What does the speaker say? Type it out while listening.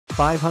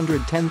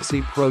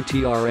510C Pro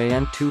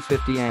Tran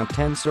 250 amp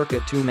 10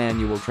 circuit 2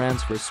 manual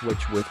transfer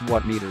switch with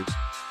watt meters.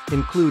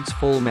 Includes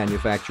full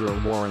manufacturer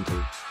warranty.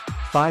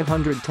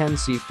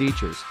 510C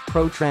features.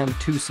 Pro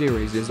Tran2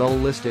 series is all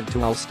listed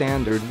to AL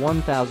standard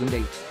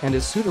 1008 and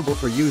is suitable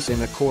for use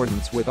in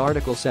accordance with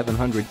Article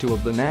 702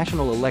 of the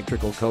National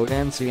Electrical Code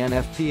ANSI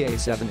NFPA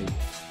 70.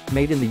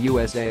 Made in the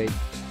USA.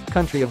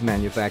 Country of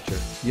manufacture,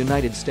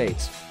 United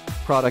States.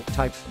 Product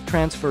type,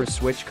 transfer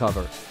switch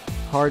cover.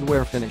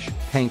 Hardware finish,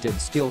 painted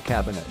steel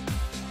cabinet.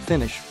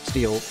 Finish,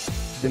 steel.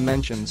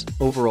 Dimensions,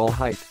 overall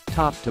height,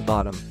 top to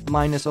bottom,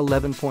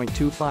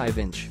 -11.25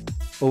 inch.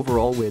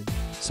 Overall width,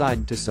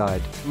 side to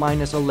side,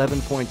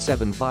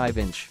 -11.75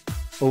 inch.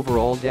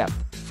 Overall depth,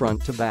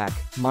 front to back,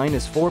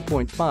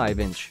 -4.5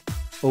 inch.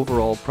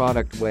 Overall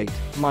product weight,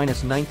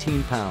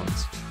 -19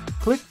 pounds.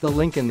 Click the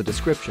link in the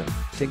description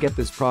to get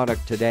this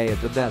product today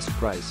at the best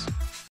price.